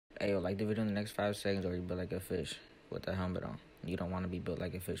Hey, yo, like the video in the next 5 seconds, or you build like a fish with a helmet on. You don't want to be built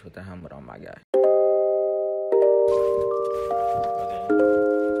like a fish with a helmet on, my guy.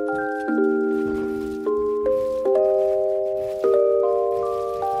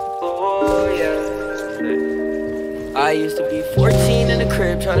 I used to be 14 in the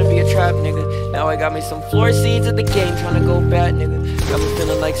crib, trying to be a trap nigga. Now I got me some floor seeds at the game, trying to go bad nigga. Got me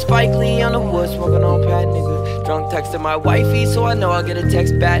feeling like Spike Lee on the wood, smoking on pat nigga. Drunk texting my wifey, so I know I'll get a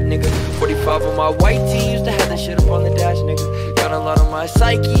text back nigga. 45 on my white tee, used to have that shit up on the dash nigga. Got a lot on my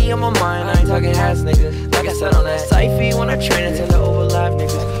psyche, on my mind, I ain't talking ass nigga. Like I said on that Syfy, when I train it tend to overlap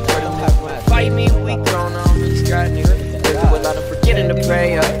nigga. Heard them niggas wanna fight me, we grown on, really scrap nigga. They do a lot of forgetting to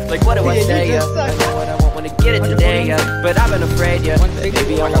pray, like what do I say, I know what I want when to get it today, but I've been afraid,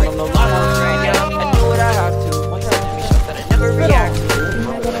 maybe I want them no longer afraid, I do what I have to, that I never react to.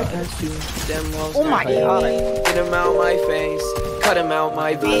 Oh my god, get him out my face, cut him out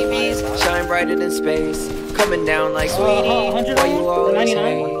my BBs, shine brighter than space, coming down like sweetie, why you always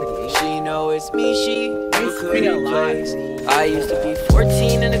hate? She know it's me, she couldn't place. I used to be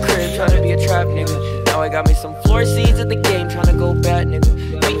 14 in the crib, trying to be a trap nigga. Now I got me some floor seeds at the game, trying to go bad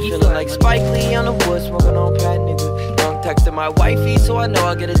nigga. Got me feeling like Spike Lee on the wood, smoking on pat nigga. Drunk texting my wifey, so I know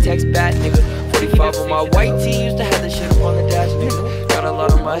I'll get a text back nigga. 45 on my white tee, used to have this shit up on the dash nigga. Got a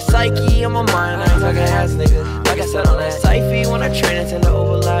lot on my psyche, on my mind, I ain't talking ass nigga. Like I said on that Syfy, when I train it tend to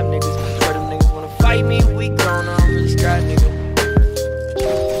overlap niggas. Heard them niggas wanna fight me, we grown on, really scrap nigga.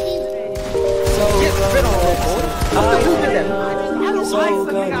 So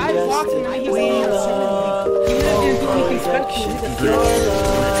congested, we love your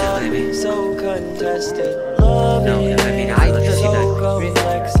love, so contested, love it, so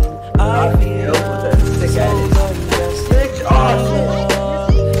complexing, I feel so congested,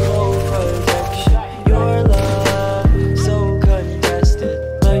 no protection, your love, so contested,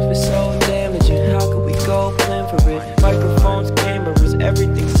 life is so damaging, how could we go plan for it, microphones, cameras,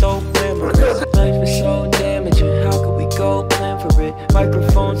 everything so glamorous, life is so damaging, how could we go plan for it,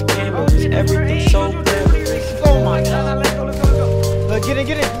 microphones, cameras, everything so glamorous. Oh my god, let's go. Get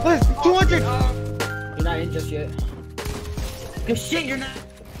in, let's 200. You're not in just yet. Good shit, you're not.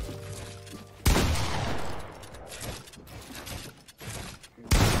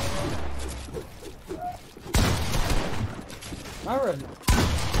 Alright.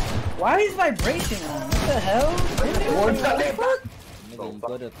 Why is vibration on? What the hell? What the fuck? Nigga, you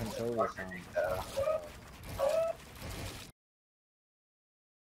go to control or something.